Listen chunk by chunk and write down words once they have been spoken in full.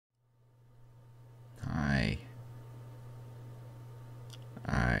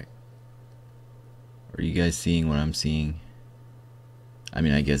Are you guys seeing what I'm seeing? I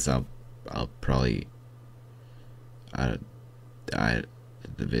mean, I guess I'll probably the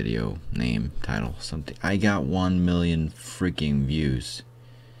video name, title, something. I got 1 million freaking views.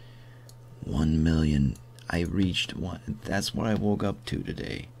 1 million. I reached one. That's what I woke up to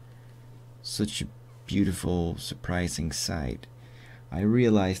today. Such a beautiful, surprising sight. I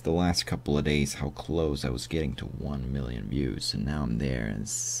realized the last couple of days how close I was getting to 1 million views, and now I'm there. And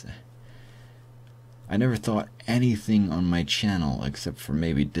I never thought anything on my channel, except for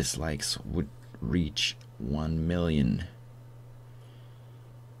maybe dislikes, would reach 1 million.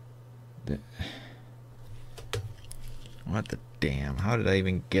 What the damn? How did I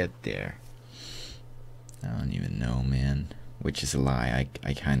even get there? I don't even know, man. Which is a lie.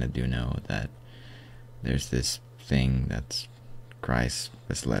 I kind of do know that there's this thing that's cries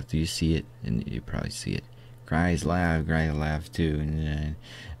that's left. Do you see it? And you probably see it. Cries laugh too,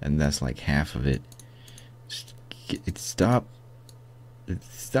 and that's like half of it. Just stop.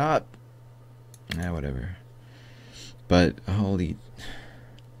 Stop. Whatever. But holy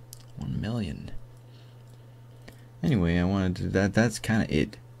 1 million. Anyway, I wanted to that's kind of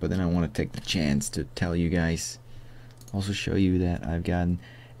it. But then I want to take the chance to tell you guys, also show you that I've gotten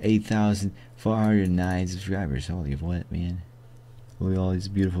 8,409 subscribers. Holy what, man? Look at all these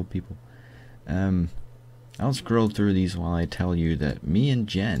beautiful people. I'll scroll through these while I tell you that me and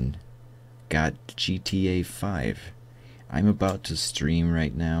Jen got GTA 5. I'm about to stream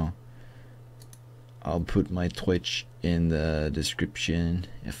right now. I'll put my Twitch in the description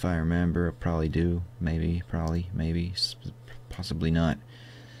if I remember. I'll probably do. Maybe, probably, maybe, possibly not.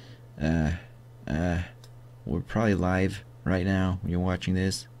 We're probably live right now when you're watching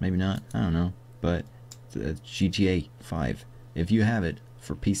this. Maybe not. I don't know. But GTA 5. If you have it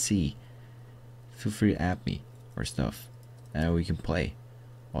for PC, feel free to app me or stuff, and we can play.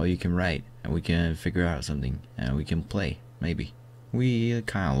 Or you can write, and we can figure out something, and we can play. Maybe. We are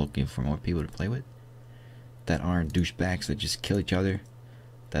kind of looking for more people to play with that aren't douchebags that just kill each other.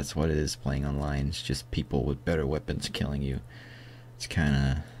 That's what it is, playing online. It's just people with better weapons killing you. It's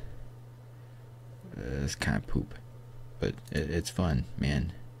kind of poop, but it's fun,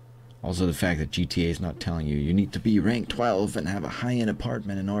 man. Also, the fact that GTA is not telling you you need to be rank 12 and have a high-end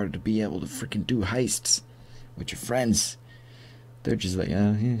apartment in order to be able to freaking do heists with your friends. They're just like,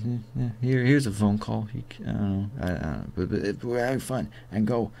 here's a phone call. I don't know, but we're having fun. And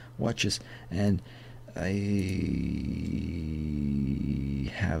go watch us. And I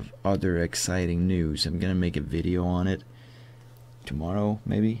have other exciting news. I'm gonna make a video on it tomorrow,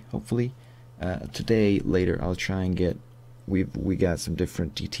 maybe, hopefully. Today, later, I'll try and get. We got some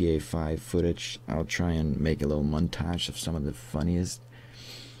different GTA 5 footage. I'll try and make a little montage of some of the funniest.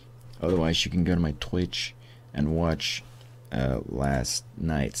 Otherwise, you can go to my Twitch and watch last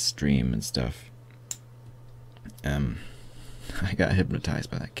night's stream and stuff. I got hypnotized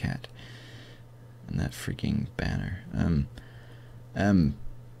by that cat and that freaking banner.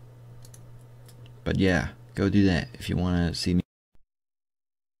 But yeah, go do that if you want to see me.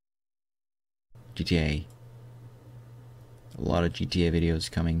 GTA. A lot of GTA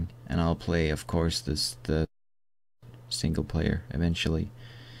videos coming, and I'll play, of course, the single player eventually.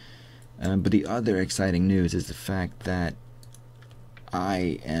 But the other exciting news is the fact that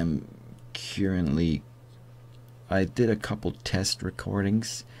I am currently. I did a couple test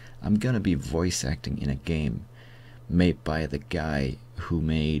recordings. I'm gonna be voice acting in a game made by the guy who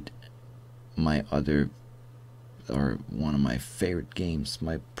made my other, or one of my favorite games,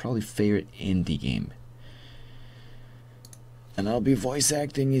 my probably favorite indie game. And I'll be voice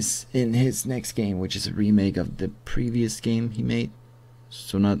acting in his next game, which is a remake of the previous game he made.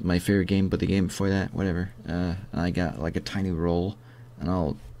 So not my favorite game, but the game before that, whatever. I got like a tiny role, and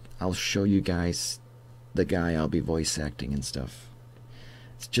I'll show you guys the guy I'll be voice acting and stuff.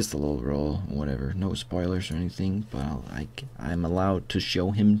 It's just a little role, whatever. No spoilers or anything, but I'm allowed to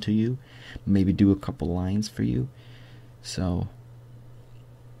show him to you. Maybe do a couple lines for you. So,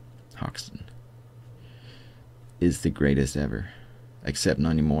 Hoxton is the greatest ever. Except not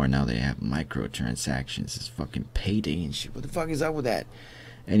anymore. Now they have microtransactions. It's fucking payday and shit. What the fuck is up with that?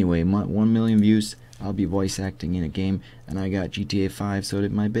 Anyway, 1 million views. I'll be voice acting in a game, and I got GTA 5. So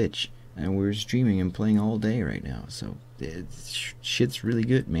did my bitch, and we're streaming and playing all day right now. So shit's really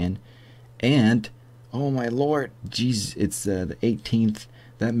good, man. And oh my lord, jeez, it's the 18th.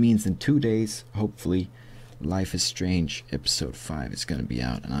 That means in 2 days, hopefully, Life is Strange episode 5 is gonna be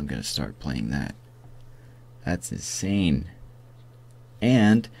out, and I'm gonna start playing that. That's insane.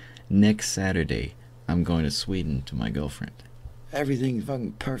 And next Saturday, I'm going to Sweden to my girlfriend. Everything's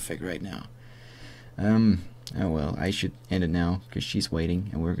fucking perfect right now. Oh well, I should end it now because she's waiting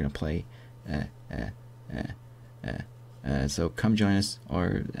and we're gonna play. So come join us,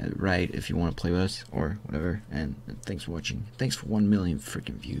 or write if you want to play with us, or whatever. And thanks for watching. Thanks for 1 million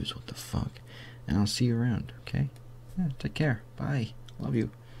freaking views. What the fuck? And I'll see you around. Okay? Yeah, take care. Bye. Love you.